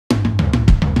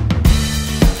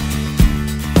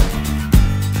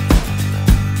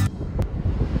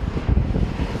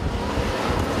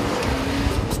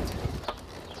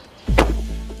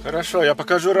Хорошо, я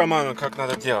покажу Роману, как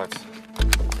надо делать.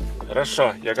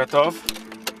 Хорошо, я готов.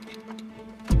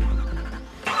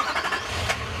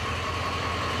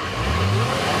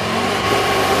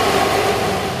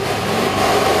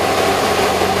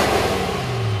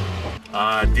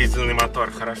 Дизельный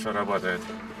мотор хорошо работает.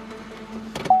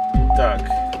 Так,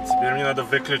 теперь мне надо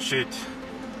выключить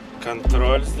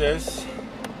контроль здесь.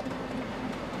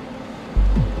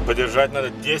 Подержать надо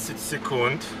 10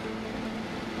 секунд.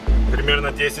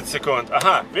 Примерно 10 секунд.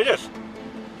 Ага, видишь?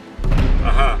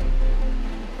 Ага.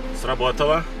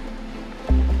 Сработало.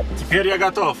 Теперь я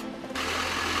готов.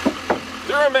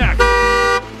 Duramax!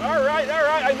 Alright,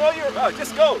 I know you're...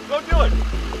 just go do it!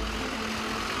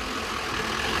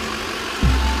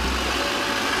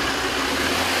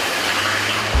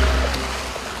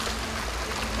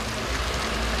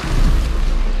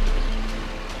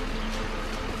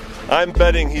 I'm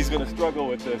betting he's going to struggle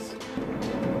with this.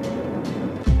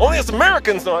 Only us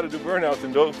Americans know how to do burnouts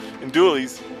and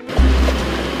dualies.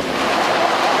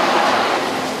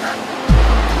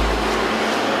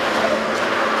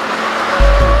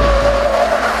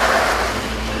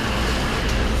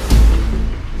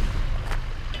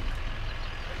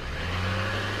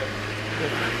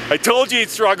 I told you he'd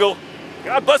struggle.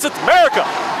 God bless it's America.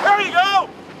 There you go.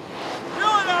 Do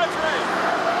it, Andre.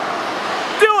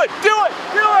 Do it, do it,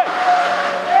 do it.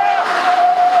 Yeah.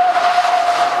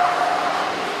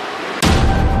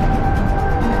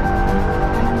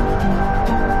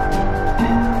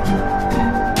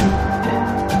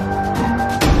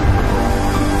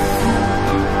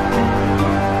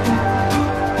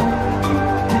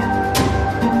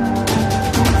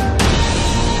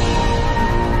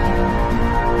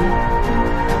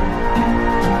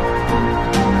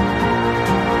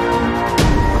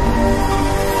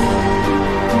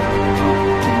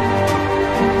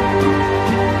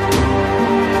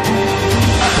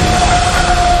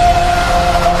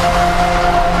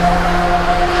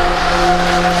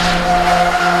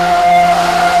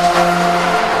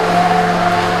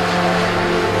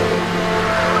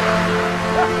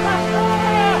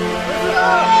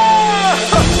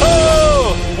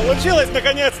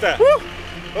 Наконец-то!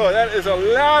 Oh, that is a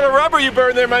lot of rubber you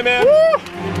burned there, my man! Woo!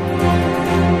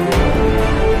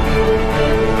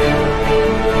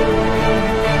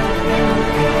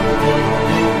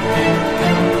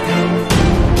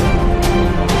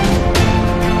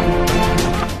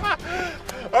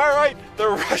 All right, the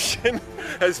Russian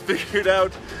has figured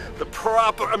out the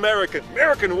proper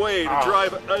American way to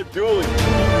drive a dually.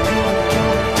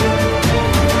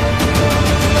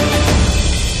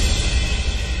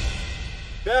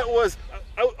 That was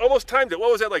almost timed it.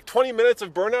 What was that, like 20 minutes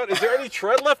of burnout? Is there any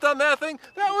tread left on that thing?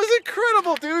 That was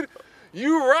incredible, dude.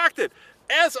 You rocked it.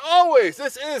 As always,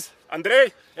 this is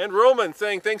Andre and Roman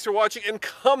saying thanks for watching, and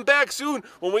come back soon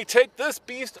when we take this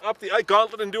beast up the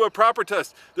gauntlet and do a proper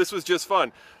test. This was just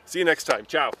fun. See you next time.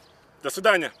 Ciao. До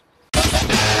свидания.